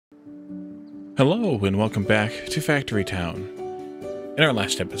Hello and welcome back to Factory Town. In our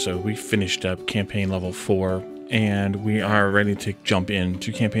last episode, we finished up campaign level 4 and we are ready to jump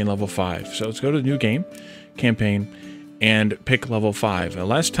into campaign level 5. So let's go to the new game, campaign, and pick level 5.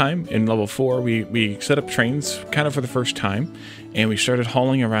 Last time in level 4, we set up trains kind of for the first time, and we started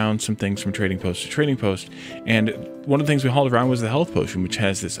hauling around some things from trading post to trading post. And one of the things we hauled around was the health potion, which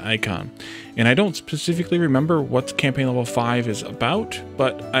has this icon. And I don't specifically remember what campaign level 5 is about,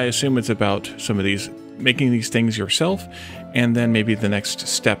 but I assume it's about some of these, making these things yourself, and then maybe the next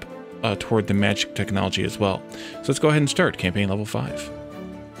step toward the magic technology as well. So let's go ahead and start campaign level 5.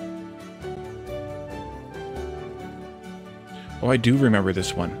 Oh, I do remember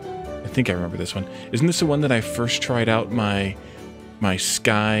this one. I think I remember this one. Isn't this the one that I first tried out my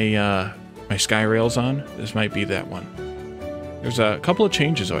sky rails on? This might be that one. There's a couple of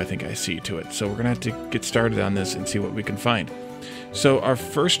changes, though, I think I see to it. So we're going to have to get started on this and see what we can find. So our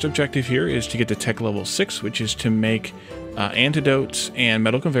first objective here is to get to tech level 6, which is to make antidotes and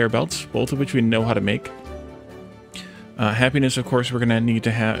metal conveyor belts, both of which we know how to make. Happiness, of course, we're going to need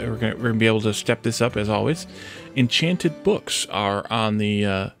to have. We're going to be able to step this up as always. Enchanted books are on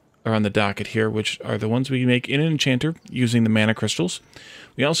the docket here, which are the ones we make in an enchanter using the mana crystals.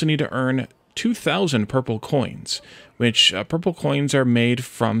 We also need to earn 2,000 purple coins, which purple coins are made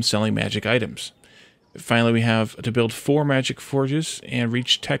from selling magic items. Finally, we have to build 4 magic forges and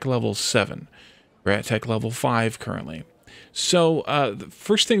reach tech level 7. We're at tech level 5 currently. So the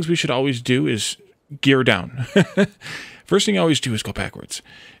first things we should always do is gear down. First thing I always do is go backwards.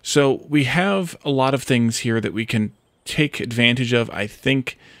 So we have a lot of things here that we can take advantage of. I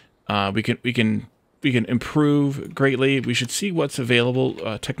think we can improve greatly. We should see what's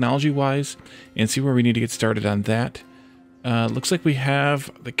available technology-wise and see where we need to get started on that. Looks like we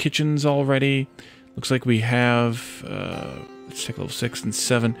have the kitchens already. Looks like we have let's take level 6 and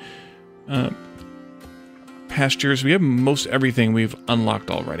 7. Pastures. We have most everything we've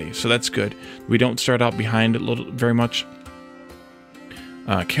unlocked already, so that's good. We don't start out behind it very much.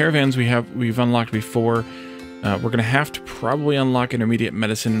 Caravans we've unlocked before. We're going to have to probably unlock intermediate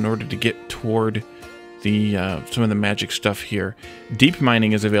medicine in order to get toward the some of the magic stuff here. Deep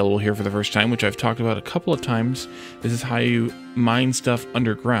mining is available here for the first time, which I've talked about a couple of times. This is how you mine stuff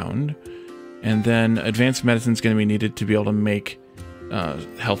underground, and then advanced medicine is going to be needed to be able to make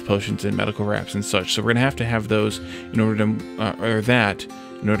health potions and medical wraps and such. So we're going to have those in order to,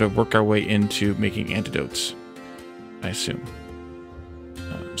 in order to work our way into making antidotes, I assume.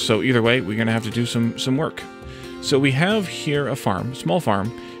 So either way, we're going to have to do some work. So we have here a farm, small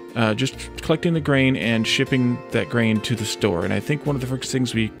farm, just collecting the grain and shipping that grain to the store. And I think one of the first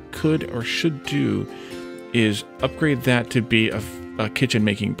things we could or should do is upgrade that to be a kitchen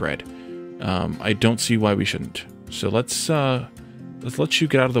making bread. I don't see why we shouldn't. So let's let you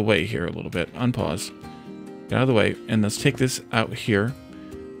get out of the way here a little bit. Unpause. Get out of the way, and let's take this out here.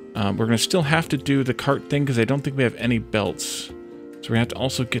 We're going to still have to do the cart thing because I don't think we have any belts. So we're going to have to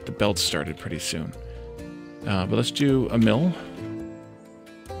also get the belts started pretty soon. But let's do a mill.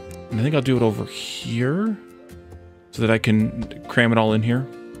 And I think I'll do it over here so that I can cram it all in here.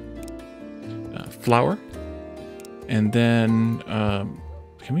 Flour. And then,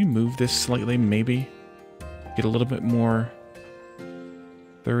 can we move this slightly, maybe? Get a little bit more.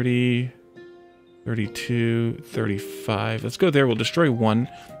 30, 32, 35. Let's go there. We'll destroy one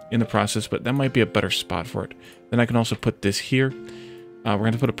in the process, but that might be a better spot for it. Then I can also put this here. We're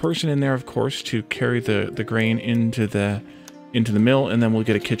going to put a person in there, of course, to carry the grain into the mill, and then we'll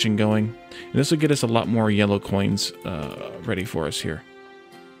get a kitchen going. And this will get us a lot more yellow coins ready for us here.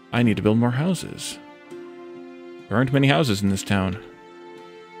 I need to build more houses. There aren't many houses in this town.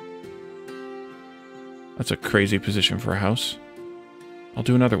 That's a crazy position for a house. I'll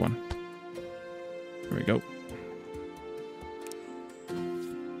do another one. There we go. We're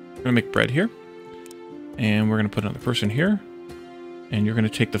going to make bread here. And we're going to put another person here. And you're going to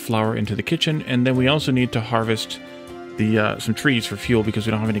take the flour into the kitchen. And then we also need to harvest some trees for fuel because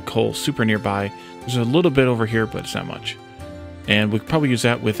we don't have any coal super nearby. There's a little bit over here, but it's not much. And we could probably use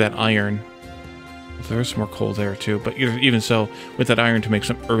that with that iron. There's some more coal there too. But even so, with that iron to make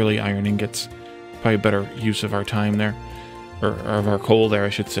some early iron ingots, probably a better use of our time there. Or of our coal there, I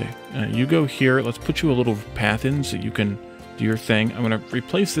should say. You go here. Let's put you a little path in so you can do your thing. I'm going to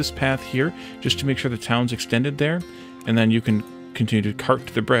replace this path here just to make sure the town's extended there. And then you can continue to cart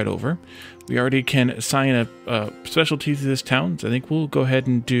the bread over. We already can assign a specialty to this town. So I think we'll go ahead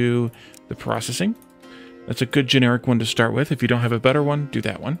and do the processing. That's a good generic one to start with. If you don't have a better one, do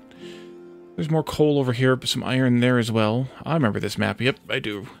that one. There's more coal over here, but some iron there as well. I remember this map. Yep, I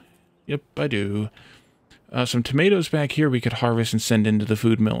do. Yep, I do. Some tomatoes back here we could harvest and send into the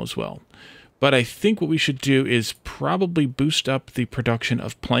food mill as well. But I think what we should do is probably boost up the production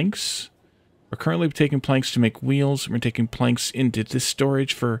of planks. We're currently taking planks to make wheels. We're taking planks into this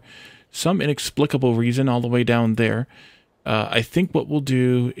storage for some inexplicable reason all the way down there. I think what we'll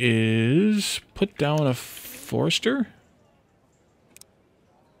do is put down a forester.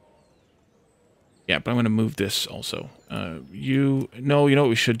 Yeah, but I'm going to move this also. You know what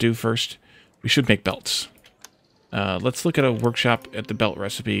we should do first? We should make belts. Let's look at a workshop at the belt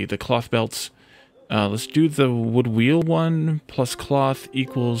recipe, the cloth belts. Let's do the wood wheel one plus cloth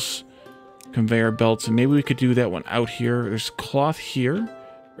equals conveyor belts, and maybe we could do that one out here. There's cloth here,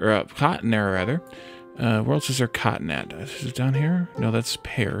 or cotton there rather. Where else is there cotton at? Is it down here? No, that's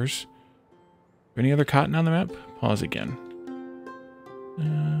pears. Any other cotton on the map? Pause again.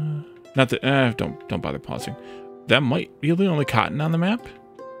 Not that. Don't bother pausing. That might be the only cotton on the map.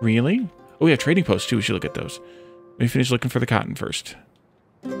 Really? Oh, we have trading posts too. We should look at those. Let me finish looking for the cotton first.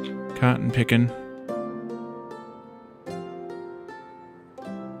 Cotton picking.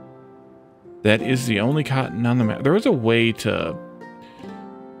 That is the only cotton on the map. There was a way to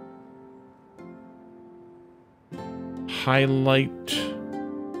highlight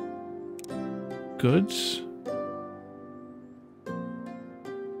goods.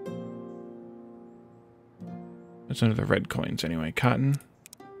 That's under the red coins anyway. Cotton.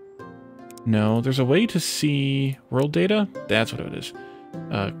 No, there's a way to see world data. That's what it is.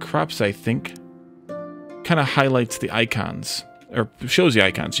 Crops, I think, kind of highlights the icons, or shows the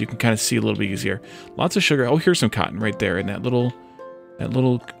icons, so you can kind of see a little bit easier. Lots of sugar. Oh, here's some cotton right there in that little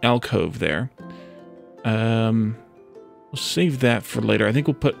alcove there. We'll save that for later. I think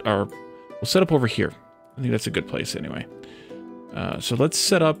we'll set up over here. I think that's a good place anyway. So let's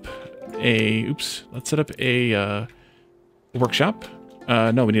set up a workshop.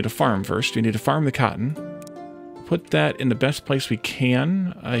 No, we need a farm first. We need to farm the cotton. Put that in the best place we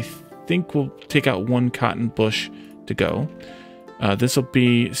can. I think we'll take out one cotton bush to go. This will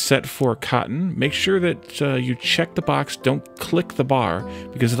be set for cotton. Make sure that you check the box. Don't click the bar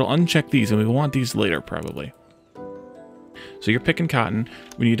because it'll uncheck these, and we want these later probably. So you're picking cotton.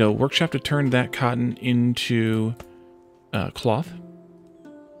 We need a workshop to turn that cotton into cloth.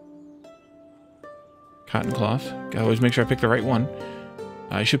 Cotton cloth. Gotta always make sure I pick the right one.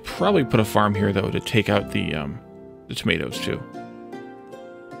 I should probably put a farm here, though, to take out the tomatoes, too.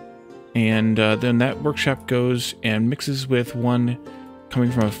 And then that workshop goes and mixes with one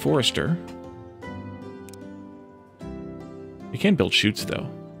coming from a forester. You can build chutes, though.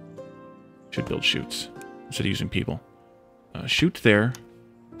 Should build chutes instead of using people. Chute there.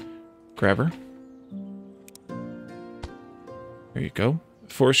 Grabber. There you go.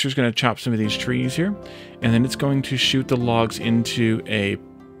 Forester's going to chop some of these trees here, and then it's going to shoot the logs into a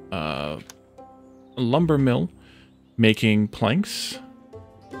lumber mill, making planks,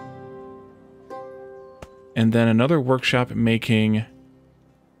 and then another workshop making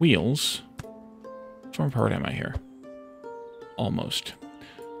wheels. Which one part am I here? Almost.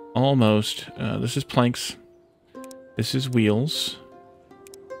 This is planks. This is wheels,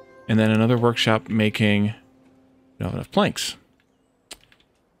 and then another workshop making not enough planks.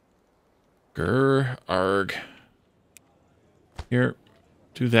 Grr, arg. Here,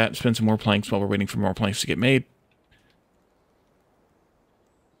 do that. Spend some more planks while we're waiting for more planks to get made.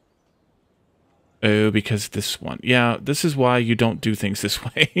 Oh, because this one. Yeah, this is why you don't do things this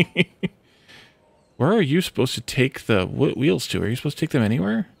way. Where are you supposed to take the wheels to? Are you supposed to take them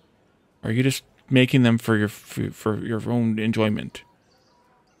anywhere? Or are you just making them for your own enjoyment?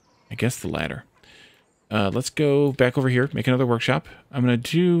 I guess the latter. Let's go back over here, make another workshop. I'm going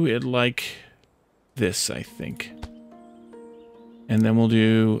to do it like this, I think. And then we'll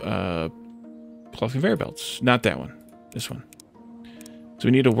do cloth conveyor belts. Not that one. This one. So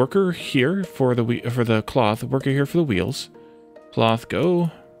we need a worker here for the cloth, a worker here for the wheels. Cloth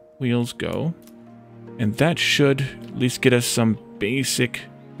go, wheels go. And that should at least get us some basic.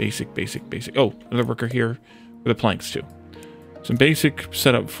 Oh, another worker here for the planks too. Some basic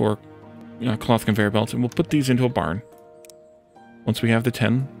setup for cloth conveyor belts, and we'll put these into a barn once we have the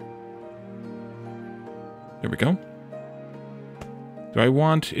 10. There we go. Do I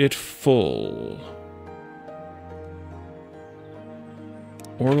want it full?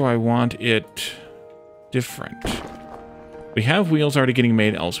 Or do I want it different? We have wheels already getting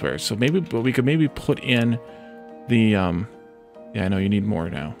made elsewhere, so maybe we could maybe put in the yeah, I know you need more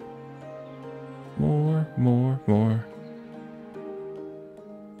now. More.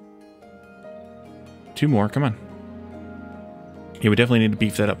 2 more, come on. Yeah, we definitely need to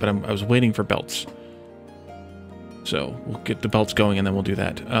beef that up, but I was waiting for belts. So we'll get the belts going and then we'll do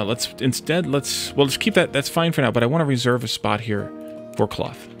that. Let's keep that. That's fine for now, but I want to reserve a spot here for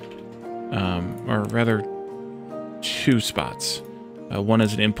cloth. or rather 2 spots. One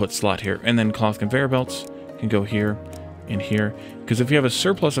is an input slot here, and then cloth conveyor belts can go here and here, because if you have a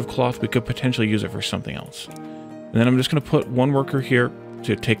surplus of cloth, we could potentially use it for something else. And then I'm just going to put 1 worker here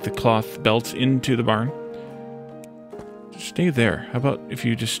to take the cloth belts into the barn. Stay there. How about if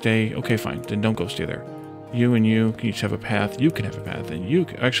you just stay... Okay, fine. Then don't go stay there. You and you can each have a path. You can have a path. And you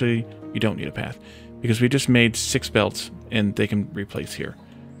can... Actually, you don't need a path, because we just made 6 belts, and they can replace here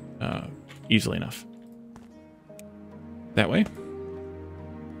easily enough. That way.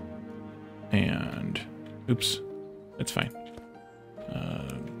 And... Oops. That's fine.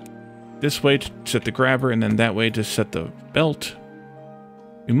 This way to set the grabber, and then that way to set the belt.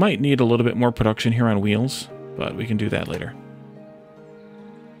 We might need a little bit more production here on wheels, but we can do that later.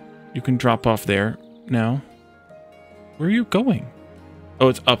 You can drop off there now. Where are you going? Oh,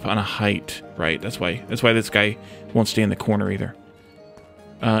 it's up on a height. Right, that's why this guy won't stay in the corner either.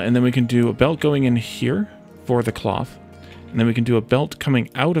 And then we can do a belt going in here for the cloth. And then we can do a belt coming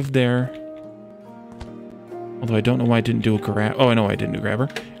out of there. Although I don't know why I didn't do a grab. Oh, I know I didn't do a grabber.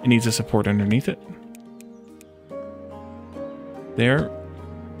 It needs a support underneath it. There.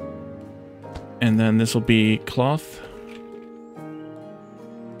 And then this will be cloth.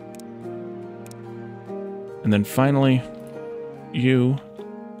 And then finally, you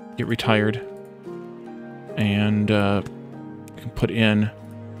get retired. And you can put in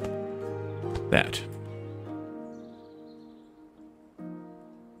that.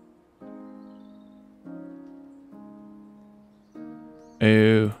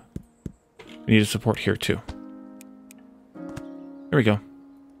 Oh, we need a support here too. There we go.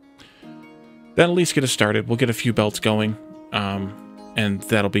 That'll at least get us started. We'll get a few belts going, and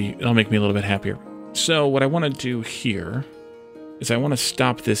that'll make me a little bit happier. So what I want to do here is I want to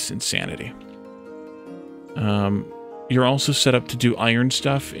stop this insanity. You're also set up to do iron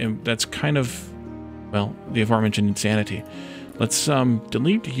stuff, and that's kind of, well, the aforementioned insanity. Let's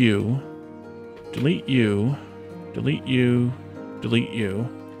delete you, delete you, delete you, delete you.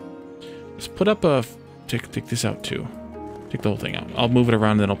 Let's put up a... Take this out too. Take the whole thing out. I'll move it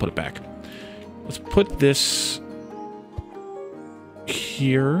around and then I'll put it back. Let's put this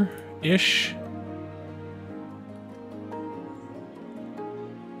here-ish.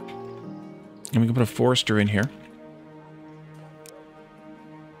 And we can put a forester in here.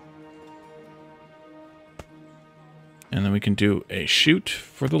 And then we can do a chute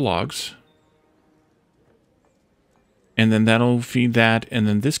for the logs. And then that'll feed that. And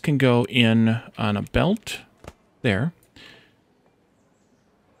then this can go in on a belt there.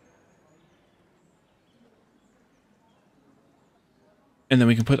 And then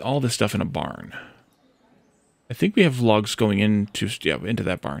we can put all this stuff in a barn. I think we have logs going into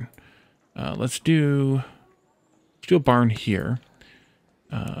that barn. Let's do a barn here.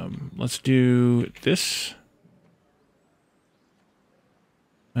 Let's do this.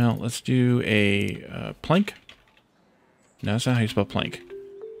 Well, let's do a plank. No, that's not how you spell plank.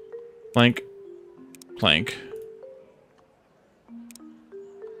 Plank. Plank.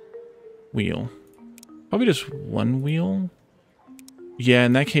 Wheel. Probably just 1 wheel. Yeah,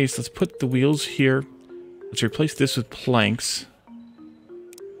 in that case, let's put the wheels here. Let's replace this with planks.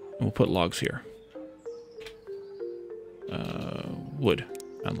 And we'll put logs here. Wood,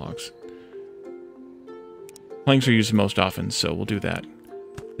 not logs. Planks are used most often, so we'll do that.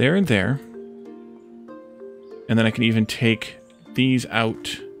 There and there. And then I can even take these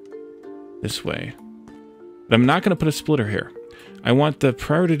out this way. But I'm not going to put a splitter here. I want the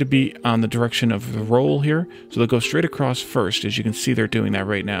priority to be on the direction of the roll here. So they'll go straight across first. As you can see, they're doing that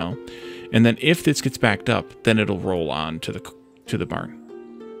right now. And then if this gets backed up, then it'll roll on to the barn.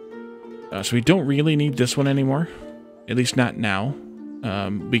 So we don't really need this one anymore. At least not now.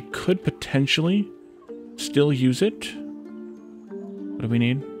 We could potentially still use it. What do we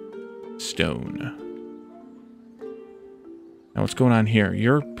need? Stone. Now what's going on here?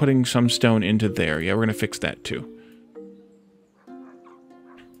 You're putting some stone into there. Yeah, we're going to fix that too.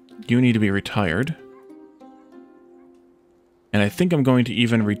 You need to be retired. And I think I'm going to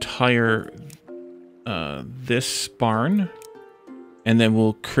even retire this barn. And then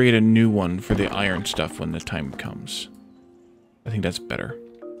we'll create a new one for the iron stuff when the time comes. I think that's better.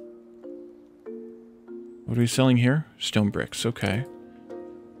 What are we selling here? Stone bricks, okay.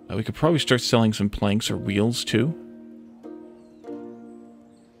 We could probably start selling some planks or wheels too.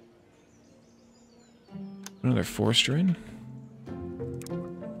 Another forester in.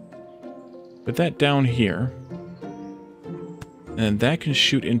 Put that down here. And that can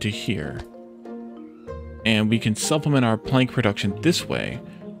shoot into here. And we can supplement our plank production this way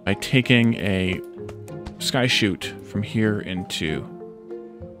by taking a sky chute from here into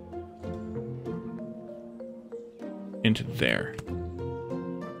into there.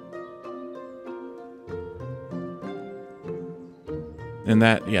 And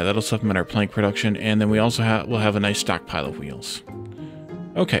that, yeah, that'll supplement our plank production. And then we also we'll have a nice stockpile of wheels.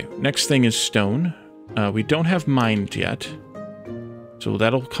 Okay, next thing is stone. We don't have mined yet, so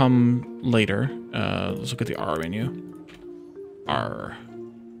that'll come later. Let's look at the R menu. R.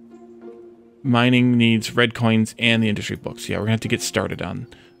 Mining needs red coins and the industry books. Yeah, we're gonna have to get started on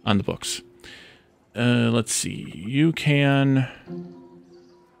the books. Let's see. You can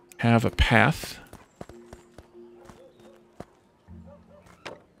have a path.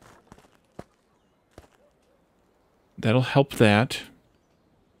 That'll help that.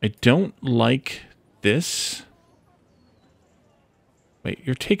 I don't like this. Wait,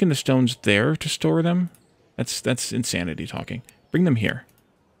 you're taking the stones there to store them? That's insanity talking. Bring them here.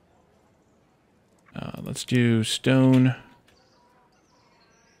 Let's do stone.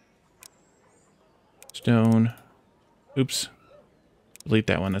 Stone. Oops. Delete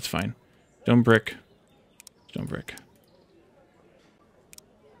that one, that's fine. Stone brick. Stone brick.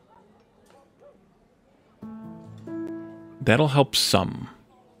 That'll help some.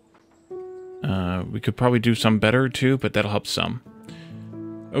 We could probably do some better too, but that'll help some.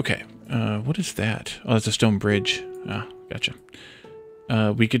 Okay. What is that? Oh, that's a stone bridge. Ah, gotcha.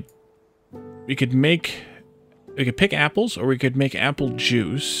 We could pick apples, or we could make apple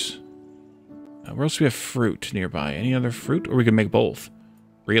juice. Where else do we have fruit nearby? Any other fruit? Or we could make both.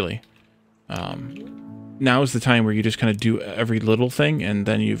 Really. Now is the time where you just kind of do every little thing, and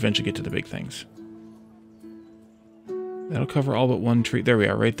then you eventually get to the big things. That'll cover all but one tree. There we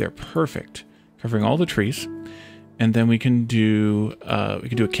are, right there. Perfect. Covering all the trees. And then we can do a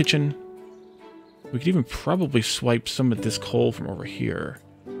kitchen. We could even probably swipe some of this coal from over here.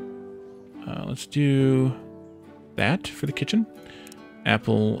 Let's do that for the kitchen.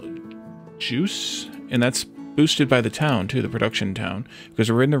 Apple juice. And that's boosted by the town, too, the production town. Because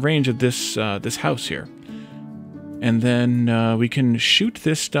we're in the range of this this house here. And then we can shoot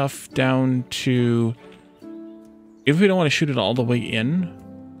this stuff down to... If we don't want to shoot it all the way in,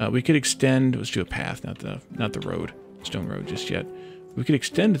 we could extend... Let's do a path, not the road, stone road just yet. We could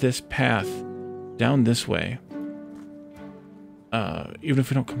extend this path down this way. Even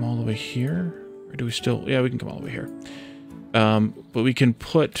if we don't come all the way here? Or do we still... Yeah, we can come all the way here. But we can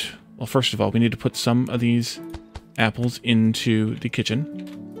put... Well, first of all, we need to put some of these apples into the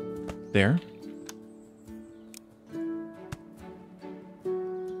kitchen. There.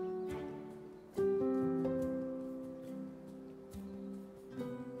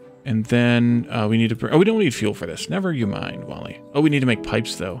 And then we need to... Oh, we don't need fuel for this. Never you mind, Wally. Oh, we need to make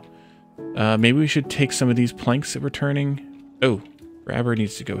pipes, though. Maybe we should take some of these planks that we're turning. Oh, grabber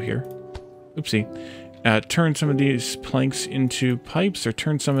needs to go here. Oopsie. Turn some of these planks into pipes, or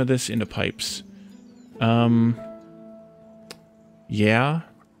turn some of this into pipes. Yeah.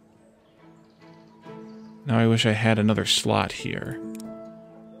 Now I wish I had another slot here.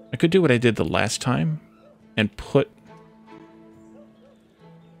 I could do what I did the last time and put...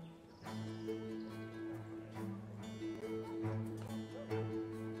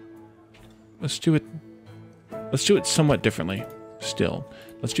 Let's do it somewhat differently still.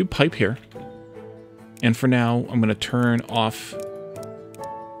 Let's do pipe here. And for now, I'm going to turn off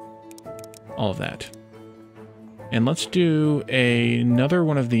all of that. And let's do another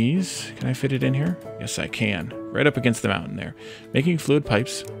one of these. Can I fit it in here? Yes, I can. Right up against the mountain there. Making fluid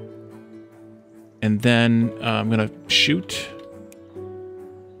pipes. And then I'm going to shoot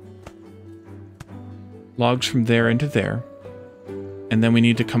logs from there into there. And then we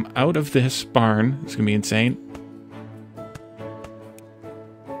need to come out of this barn. It's going to be insane.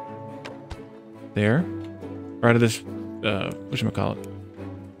 There. Or out of this, whatchamacallit.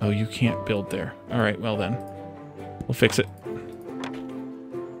 Oh, you can't build there. Alright, well then. We'll fix it.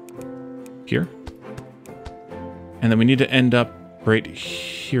 Here. And then we need to end up right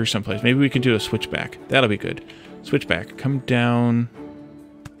here someplace. Maybe we could do a switchback. That'll be good. Switchback. Come down.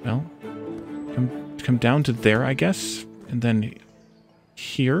 Well, come down to there, I guess. And then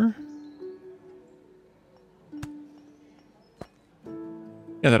here.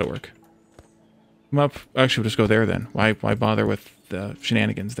 Yeah, that'll work. Come up. Actually, we'll just go there then. Why bother with the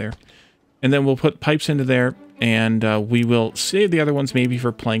shenanigans there? And then we'll put pipes into there, and we will save the other ones maybe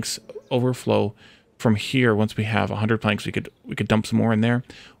for planks overflow from here. Once we have 100 planks, we could dump some more in there,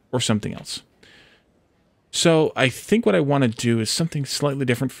 or something else. So I think what I want to do is something slightly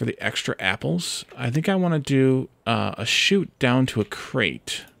different for the extra apples. I think I want to do a chute down to a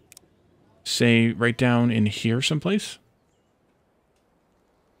crate. Say right down in here someplace.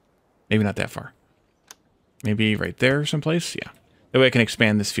 Maybe not that far. Maybe right there someplace. Yeah. That way I can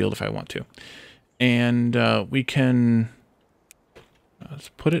expand this field if I want to. And we can... let's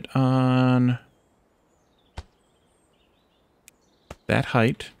put it on that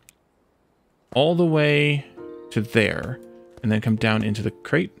height all the way to there, and then come down into the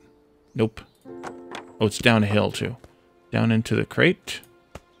crate. Nope. Oh, it's down a hill too. Down into the crate.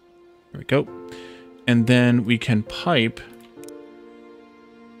 There we go. And then we can pipe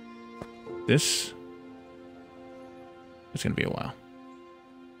this. It's going to be a while.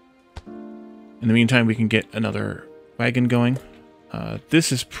 In the meantime, we can get another wagon going.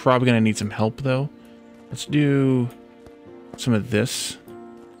 This is probably going to need some help, though. Let's do some of this.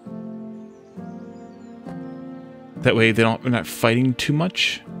 That way we're not fighting too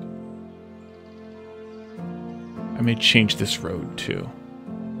much. I may change this road, too.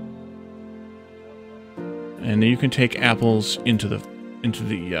 And you can take apples into the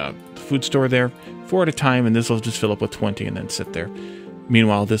food store there, 4 at a time, and this will just fill up with 20 and then sit there.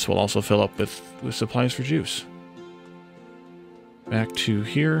 Meanwhile, this will also fill up with supplies for juice. Back to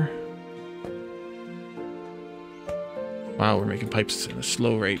here. Wow, we're making pipes at a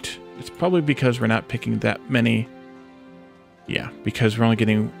slow rate. It's probably because we're not picking that many. Yeah, because we're not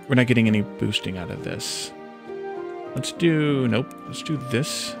getting any boosting out of this. Let's do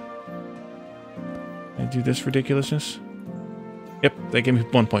this. Can I do this ridiculousness? Yep, that gave me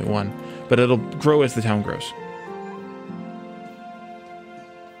 1.1, but it'll grow as the town grows.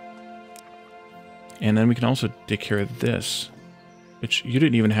 And then we can also take care of this, which you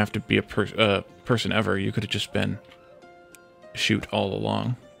didn't even have to be a person ever. You could have just been a shoot all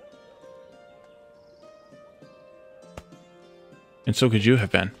along. And so could you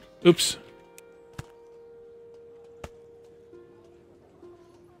have been. Oops.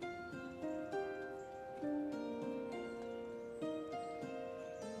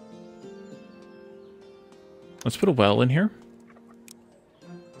 Let's put a well in here.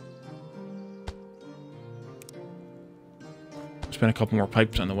 Spend a couple more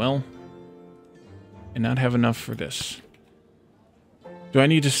pipes on the well. And not have enough for this. Do I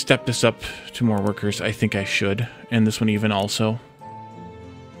need to step this up to more workers? I think I should. And this one even also.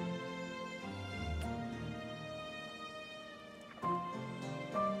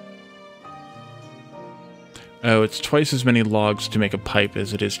 Oh, it's twice as many logs to make a pipe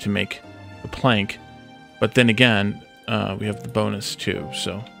as it is to make a plank. But then again, we have the bonus too,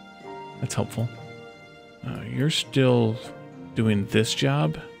 so that's helpful. You're still doing this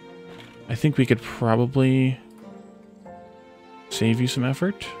job. I think we could probably save you some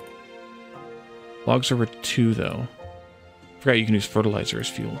effort. Logs over 2, though. Forgot you can use fertilizer as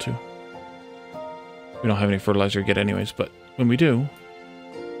fuel, too. We don't have any fertilizer yet anyways, but when we do...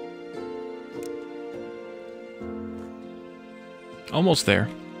 Almost there.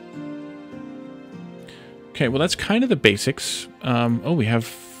 Okay, well, that's kind of the basics. Oh, we have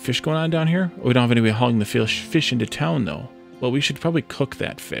fish going on down here? Oh, we don't have any way of hauling the fish into town, though. Well, we should probably cook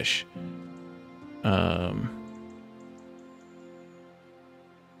that fish. And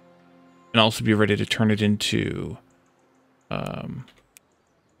also be ready to turn it into...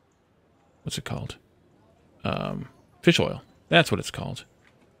 what's it called? Fish oil. That's what it's called.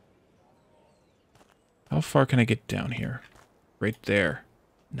 How far can I get down here? Right there.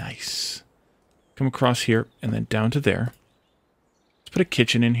 Nice. Come across here and then down to there. Let's put a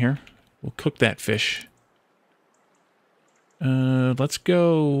kitchen in here. We'll cook that fish. Let's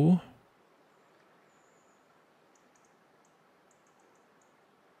go...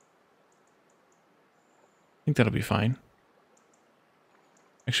 I think that'll be fine.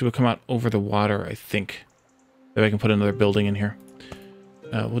 Actually, we'll come out over the water, I think. Maybe I can put another building in here.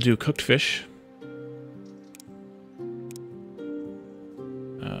 We'll do cooked fish.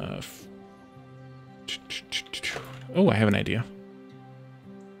 Oh, I have an idea.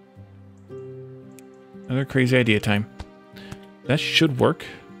 Another crazy idea time. That should work.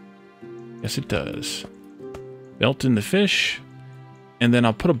 Yes, it does. Belt in the fish. And then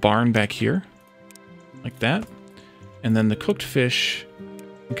I'll put a barn back here. Like that. And then the cooked fish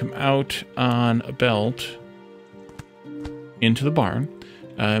can come out on a belt into the barn.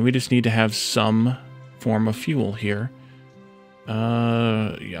 We just need to have some form of fuel here.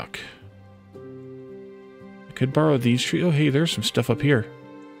 Yuck. I could borrow these trees. Oh, hey, there's some stuff up here.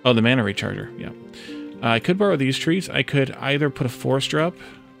 Oh, the mana recharger. Yeah. I could borrow these trees. I could either put a forester up.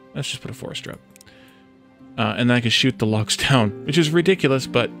 Let's just put a forester up. And then I could shoot the logs down, which is ridiculous,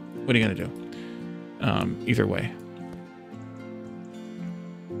 but what are you going to do? Either way.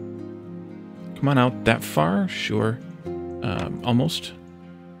 Come on out that far? Sure. Almost.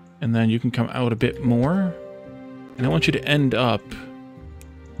 And then you can come out a bit more. And I want you to end up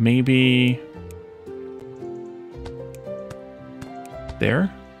maybe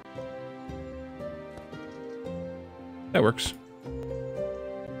there. That works.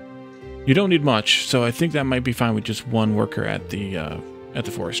 You don't need much, so I think that might be fine with just one worker at the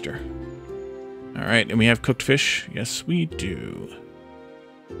forester. All right, and we have cooked fish. Yes, we do.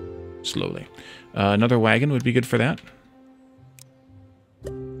 Slowly. Another wagon would be good for that.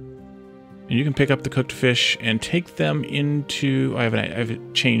 And you can pick up the cooked fish and take them into... I have a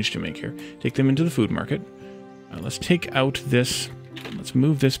change to make here. Take them into the food market. Let's take out this. Let's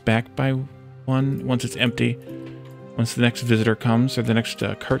move this back by one once it's empty. Once the next visitor comes, or the next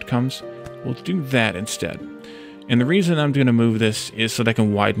cart comes, we'll do that instead. And the reason I'm going to move this is so that I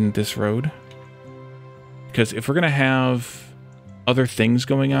can widen this road. Because if we're going to have other things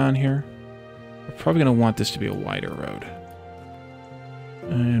going on here, we're probably going to want this to be a wider road.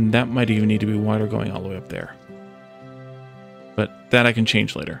 And that might even need to be wider going all the way up there. But that I can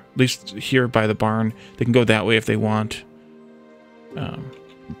change later. At least here by the barn, they can go that way if they want.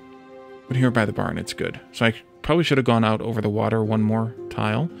 But here by the barn, it's good. So I probably should have gone out over the water one more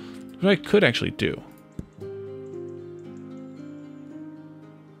tile. Which I could actually do.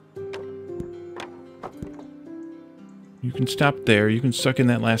 You can stop there. You can suck in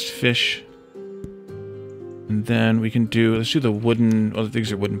that last fish. And then we can do... Let's do the wooden... Oh,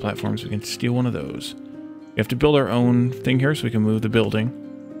 these are wooden platforms. We can steal one of those. We have to build our own thing here so we can move the building.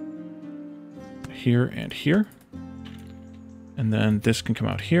 Here and here. And then this can come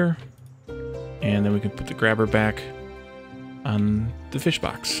out here. And then we can put the grabber back on the fish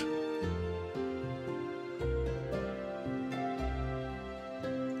box.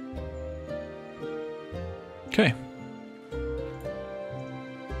 Okay.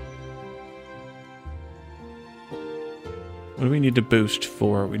 What do we need to boost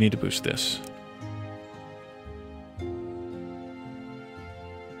for? We need to boost this.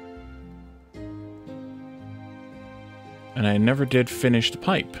 And I never did finish the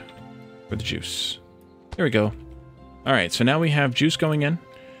pipe for the juice. There we go. All right, so now we have juice going in.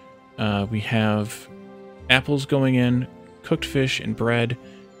 We have apples going in, cooked fish and bread.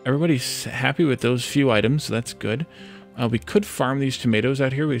 Everybody's happy with those few items, so that's good. We could farm these tomatoes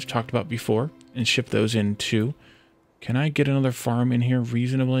out here we've talked about before and ship those in too. Can I get another farm in here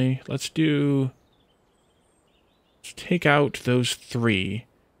reasonably? Let's take out those 3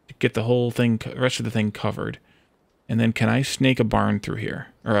 to get the whole thing, the rest of the thing covered. And then can I snake a barn through here?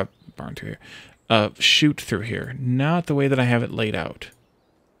 Or a barn through here. Shoot through here. Not the way that I have it laid out.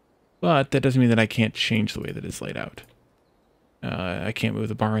 But that doesn't mean that I can't change the way that it's laid out. I can't move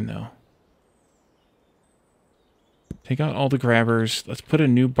the barn though. Take out all the grabbers. Let's put a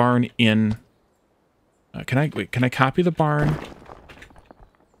new barn in. Can I copy the barn?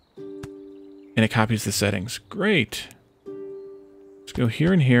 And it copies the settings. Great. Let's go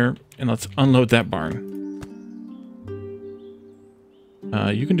here and here, and let's unload that barn.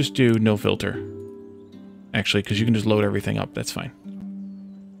 You can just do no filter. Actually, because you can just load everything up. That's fine.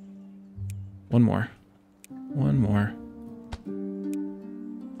 One more. One more.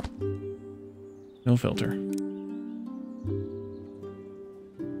 No filter.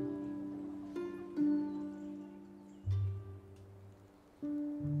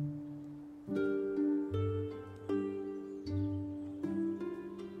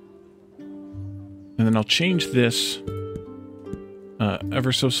 And then I'll change this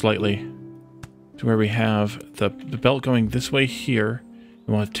ever so slightly to where we have the belt going this way here. And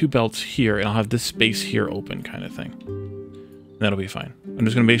we'll have 2 belts here, and I'll have this space here open kind of thing. And that'll be fine. I'm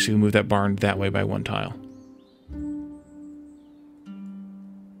just going to basically move that barn that way by 1 tile.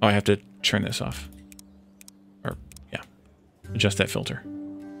 Oh, I have to turn this off. Or, yeah. Adjust that filter.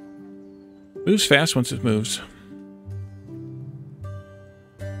 Moves fast once it moves.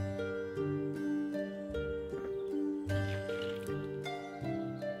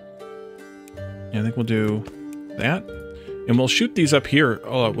 Yeah, I think we'll do that. And we'll shoot these up here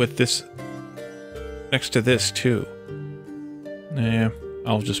with this next to this too. Yeah,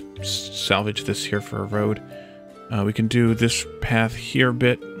 I'll just salvage this here for a road. We can do this path here a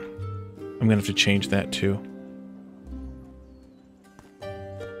bit. I'm gonna have to change that too.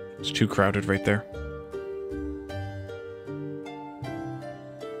 It's too crowded right there.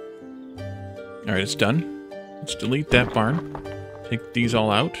 Alright, it's done. Let's delete that barn. Take these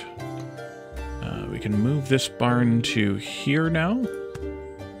all out. We can move this barn to here now.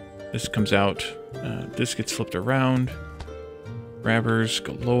 This comes out. This gets flipped around. Grabbers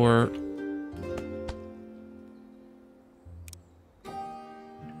galore.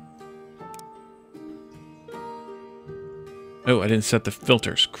 Oh, I didn't set the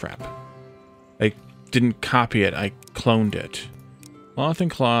filters. Crap. I didn't copy it. I cloned it. Cloth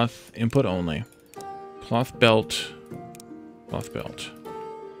and cloth. Input only. Cloth belt. Cloth belt.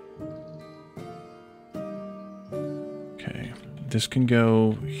 This can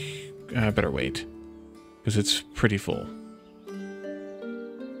go... I better wait, because it's pretty full.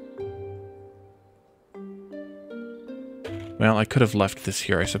 Well, I could have left this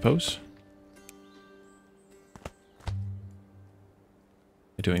here, I suppose. By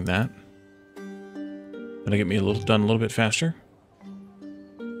doing that. That'll get me done a little bit faster.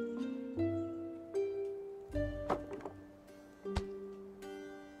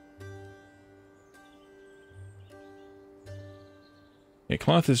 Okay,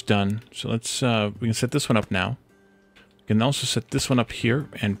 cloth is done, so let's we can set this one up now. We can also set this one up here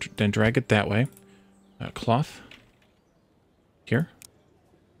and then drag it that way. Cloth here.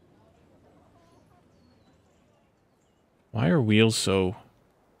 Why are wheels so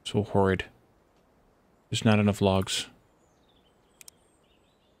horrid? There's not enough logs.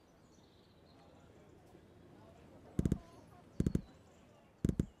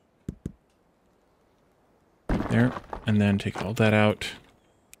 There, and then take all that out.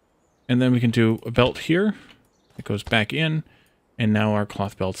 And then we can do a belt here. It goes back in, and now our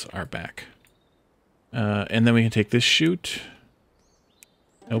cloth belts are back. And then we can take this chute.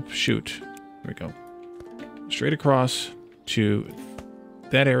 Nope, chute. There we go. Straight across to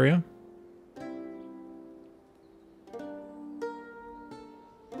that area. I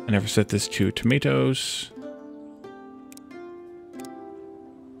never set this to tomatoes.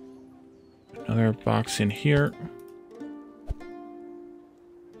 Another box in here.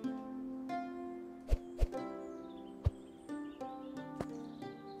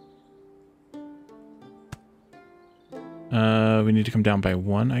 We need to come down by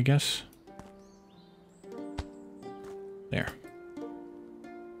one, I guess. There.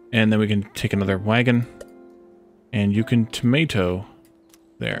 And then we can take another wagon. And you can tomato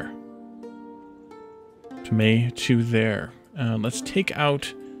there. Tomato there. Let's take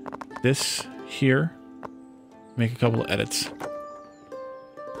out this here. Make a couple of edits.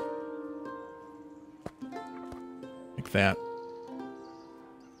 Like that.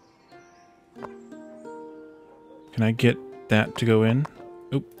 Can I get that to go in?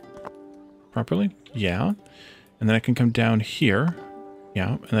 Oop. Properly? Yeah. And then I can come down here.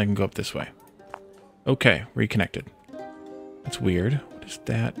 Yeah. And then I can go up this way. Okay. Reconnected. That's weird. What is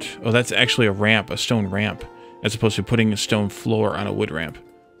that? Oh, that's actually a ramp. A stone ramp. As opposed to putting a stone floor on a wood ramp.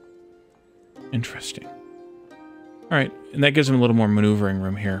 Interesting. Alright. And that gives them a little more maneuvering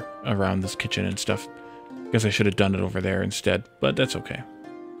room here around this kitchen and stuff. Guess I should have done it over there instead. But that's okay.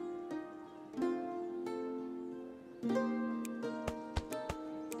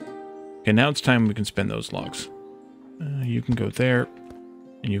 Okay, now it's time we can spend those logs. You can go there,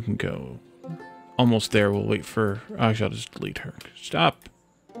 and you can go almost there. We'll wait for... Actually, I'll just delete her. Stop!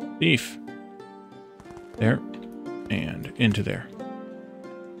 Thief! There, and into there.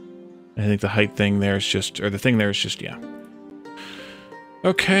 I think the height thing there is just... Or the thing there is just, yeah.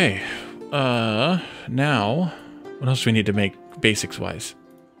 Okay. Now, what else do we need to make basics-wise?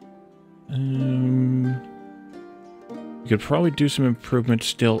 We could probably do some improvement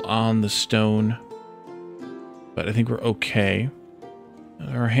still on the stone, but I think we're okay.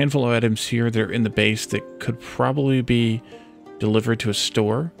 There are a handful of items here that are in the base that could probably be delivered to a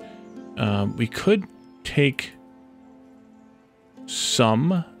store. We could take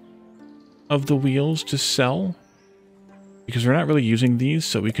some of the wheels to sell, because we're not really using these,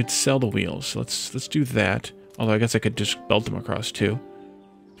 so we could sell the wheels. So let's do that. Although I guess I could just belt them across too.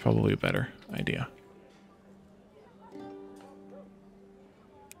 Probably a better idea.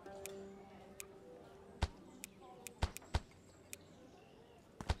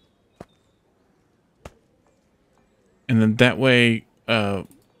 And then that way, we're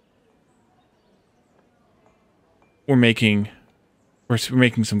making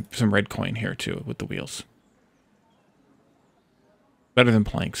some red coin here too with the wheels. Better than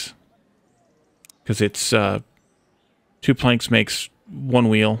planks, because it's 2 planks makes 1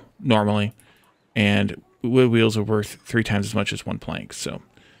 wheel normally, and wood wheels are worth 3 times as much as 1 plank. So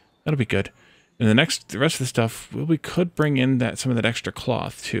that'll be good. And the rest of the stuff, we could bring in some of that extra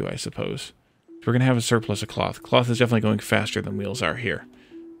cloth too, I suppose. We're going to have a surplus of cloth. Cloth is definitely going faster than wheels are here.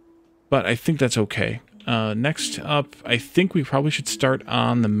 But I think that's okay. Next up, I think we probably should start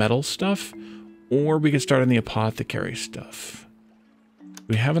on the metal stuff, or we could start on the apothecary stuff.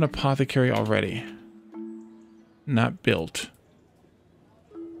 We have an apothecary already. Not built.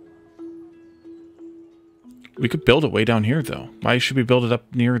 We could build it way down here, though. Why should we build it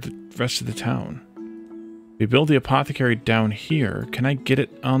up near the rest of the town? We build the apothecary down here. Can I get it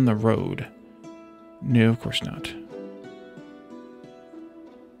on the road? No, of course not.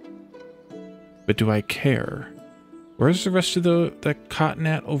 But do I care? Where's the rest of the cotton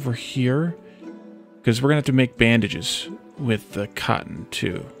at over here? Because we're going to have to make bandages with the cotton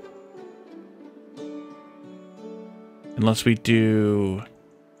too. Unless we do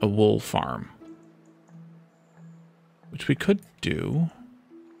a wool farm. Which we could do.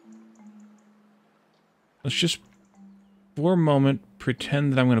 Let's just, for a moment,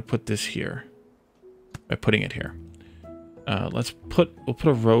 pretend that I'm going to put this here. By putting it here. We'll put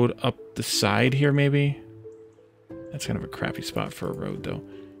a road up the side here, maybe. That's kind of a crappy spot for a road, though.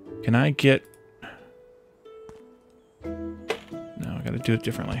 Can I get... No, I gotta do it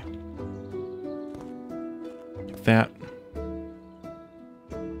differently. Like that.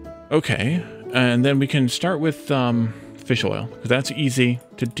 Okay, and then we can start with fish oil, because that's easy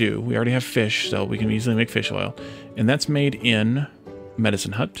to do. We already have fish, so we can easily make fish oil. And that's made in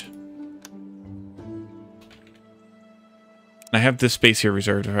Medicine Hut. I have this space here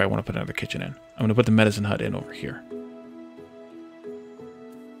reserved if I want to put another kitchen in. I'm going to put the Medicine Hut in over here.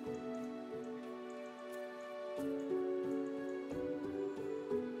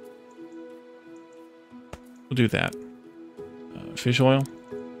 We'll do that. Fish oil.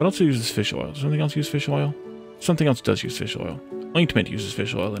 What else uses fish oil? Does something else use fish oil? Something else does use fish oil. Ointment uses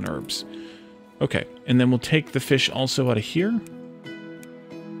fish oil and herbs. Okay, and then we'll take the fish also out of here.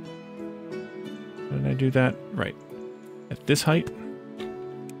 Did I do that? Right. At this height.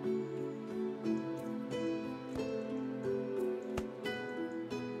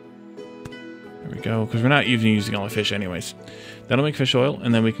 There we go, because we're not even using all the fish anyways. That'll make fish oil,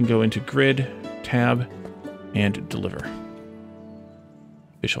 and then we can go into grid, tab, and deliver.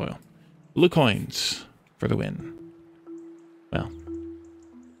 Fish oil. Blue coins for the win. Well,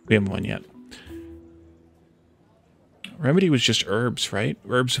 we haven't won yet. Remedy was just herbs, right?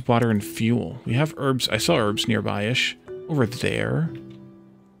 Herbs, water, and fuel. We have herbs. I saw herbs nearby-ish. Over there.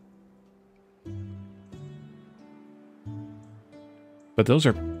 But those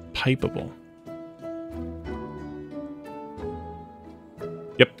are pipeable.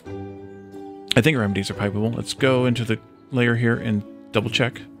 Yep. I think remedies are pipeable. Let's go into the layer here and double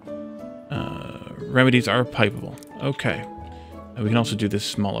check. Remedies are pipeable. Okay. We can also do this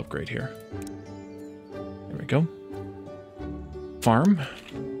small upgrade here. There we go. Farm.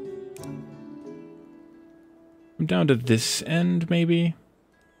 I'm down to this end, maybe.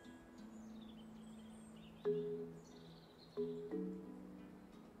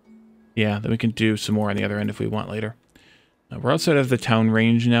 Yeah, then we can do some more on the other end if we want later. We're outside of the town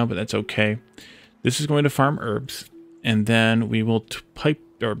range now, but that's okay. This is going to farm herbs, and then we will pipe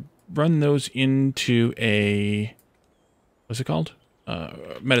or run those into a, what's it called?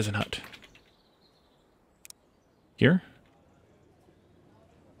 Medicine Hut. Here.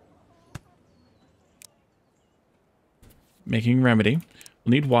 Making remedy.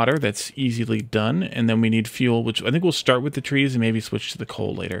 We'll need water. That's easily done. And then we need fuel, which I think we'll start with the trees and maybe switch to the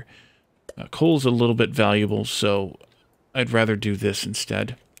coal later. Coal is a little bit valuable, so I'd rather do this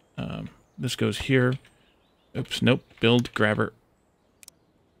instead. This goes here. Oops, nope. Build, grabber.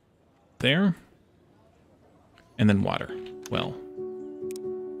 There. And then water. Well.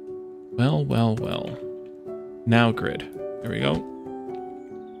 Well, well, well. Now grid. There we go.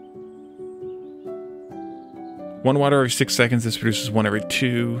 1 water every 6 seconds. This produces 1 every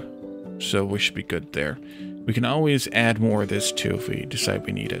 2. So we should be good there. We can always add more of this too if we decide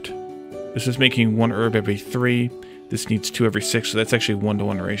we need it. This is making 1 herb every 3. This needs 2 every 6. So that's actually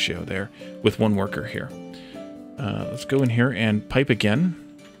 1-to-1 ratio there with 1 worker here. Let's go in here and pipe again.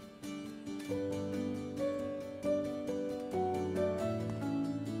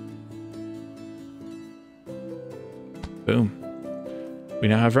 Boom. We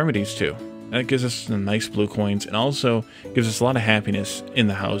now have remedies too. That gives us some nice blue coins and also gives us a lot of happiness in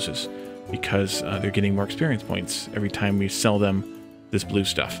the houses because they're getting more experience points every time we sell them this blue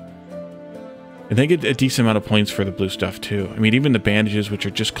stuff. And they get a decent amount of points for the blue stuff too. I mean, even the bandages, which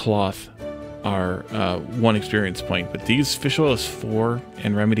are just cloth, are 1 experience point. But these fish oil is 4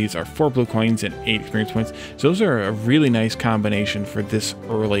 and remedies are 4 blue coins and 8 experience points. So those are a really nice combination for this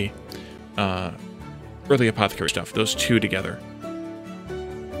early apothecary stuff, those 2 together.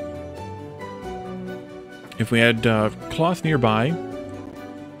 If we had cloth nearby,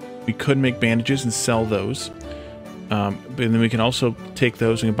 we could make bandages and sell those. But then we can also take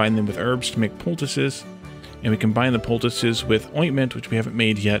those and combine them with herbs to make poultices. And we combine the poultices with ointment, which we haven't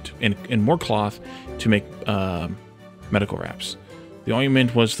made yet, and more cloth to make medical wraps. The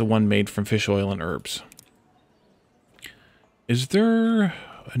ointment was the one made from fish oil and herbs. Is there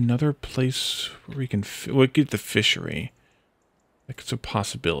another place where we can... we'll get the fishery. It's a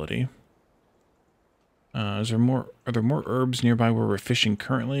possibility. Are there more herbs nearby where we're fishing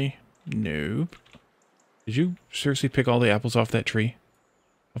currently? Nope. Did you seriously pick all the apples off that tree?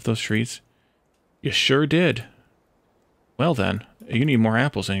 Off those trees? You sure did. Well then, you need more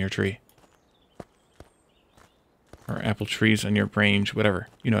apples in your tree. Or apple trees on your range, whatever.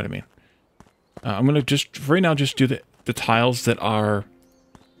 You know what I mean. I'm going to just, for right now, just do the tiles that are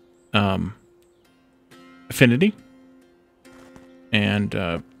affinity. And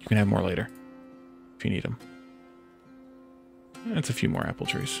you can have more later if you need them. That's a few more apple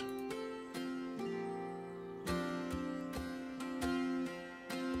trees.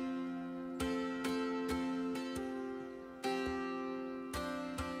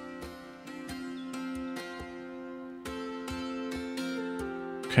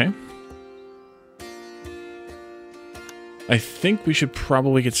 Okay. I think we should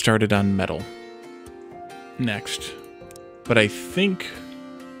probably get started on metal next. But I think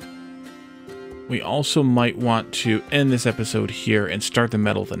we also might want to end this episode here and start the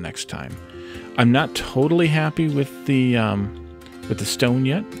metal the next time. I'm not totally happy with the stone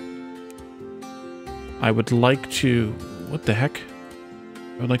yet. I would like to... What the heck?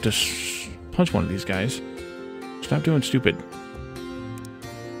 I would like to punch one of these guys. Stop doing stupid.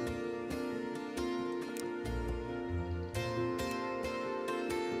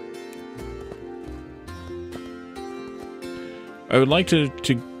 I would like to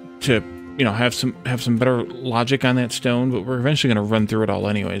you know, have some better logic on that stone, but we're eventually going to run through it all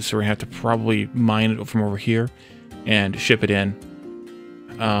anyways, so we're going to have to probably mine it from over here and ship it in.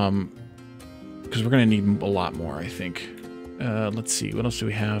 Because we're going to need a lot more, I think. Let's see, what else do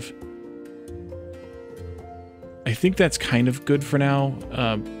we have? I think that's kind of good for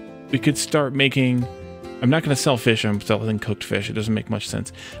now. We could start making... I'm not going to sell fish, I'm selling cooked fish. It doesn't make much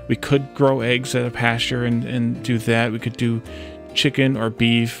sense. We could grow eggs at a pasture and do that. We could do chicken or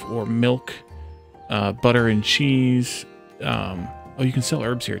beef or milk, butter and cheese. Oh, you can sell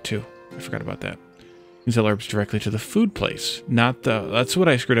herbs here too. I forgot about that. You can sell herbs directly to the food place, not the... That's what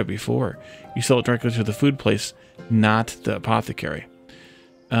I screwed up before. You sell it directly to the food place, not the apothecary.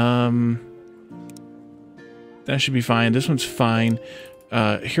 That should be fine. This one's fine.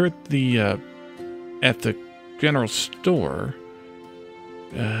 Here at the general store,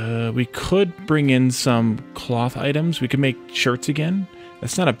 we could bring in some cloth items. We could make shirts again.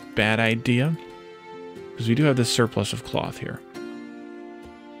 That's not a bad idea, because we do have this surplus of cloth here.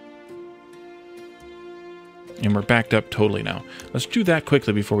 And we're backed up totally now. Let's do that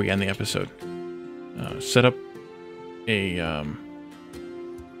quickly before we end the episode. Set up a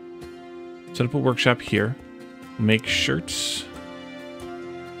workshop here. Make shirts.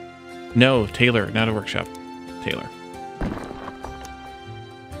 No, tailor, not a workshop. Tailor.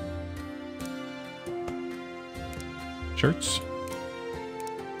 Shirts.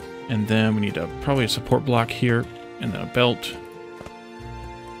 And then we need probably a support block here, and then a belt.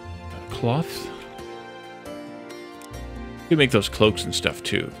 Cloth. You can make those cloaks and stuff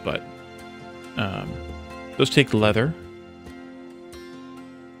too, but those take leather.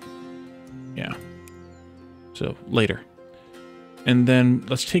 Yeah. So later. And then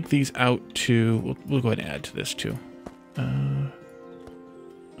let's take these out to... We'll go ahead and add to this too.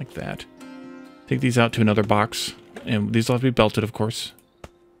 Like that. Take these out to another box. And these will have to be belted, of course.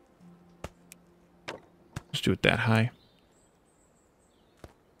 Just do it that high.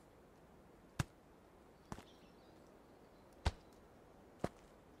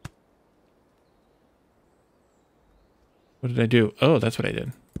 What did I do? Oh, that's what I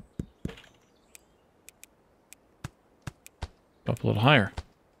did. Up a little higher.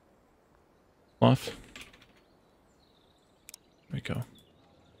 Cloth. There we go.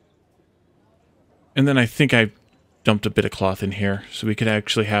 And then I think I dumped a bit of cloth in here, so we could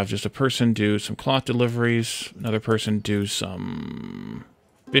actually have just a person do some cloth deliveries, another person do some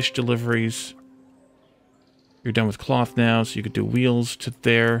fish deliveries. You're done with cloth now, so you could do wheels to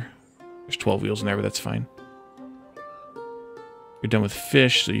there. There's 12 wheels in there, but that's fine. You're done with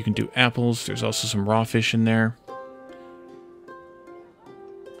fish, so you can do apples. There's also some raw fish in there.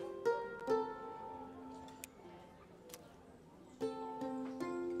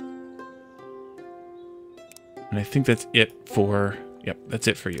 And I think that's it for... Yep, that's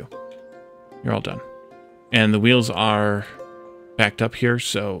it for you. You're all done. And the wheels are backed up here,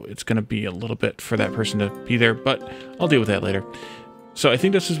 so it's going to be a little bit for that person to be there, but I'll deal with that later. So I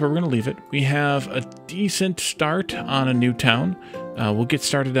think this is where we're going to leave it. We have a decent start on a new town. We'll get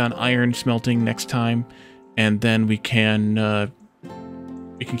started on iron smelting next time, and then we can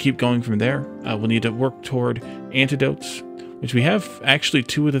keep going from there. We'll need to work toward antidotes, which we have actually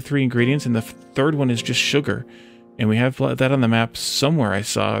 2 of the 3 ingredients, and the third one is just sugar. And we have that on the map somewhere. I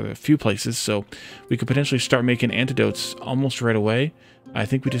saw a few places, so we could potentially start making antidotes almost right away. I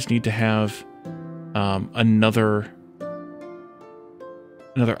think we just need to have another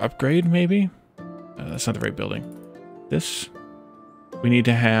upgrade, maybe? That's not the right building. this. We need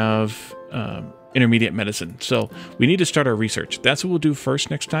to have intermediate medicine. So we need to start our research. That's what we'll do first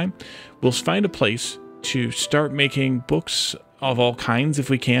next time. We'll find a place to start making books of all kinds if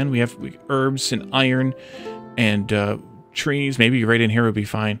we can. We have herbs and iron and trees. Maybe right in here would be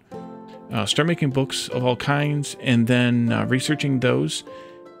fine. Start making books of all kinds, and then researching those,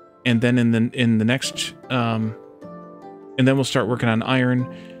 and then in the next, and then we'll start working on iron,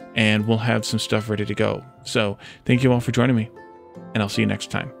 and we'll have some stuff ready to go. So thank you all for joining me, and I'll see you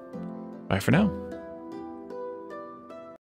next time. Bye for now.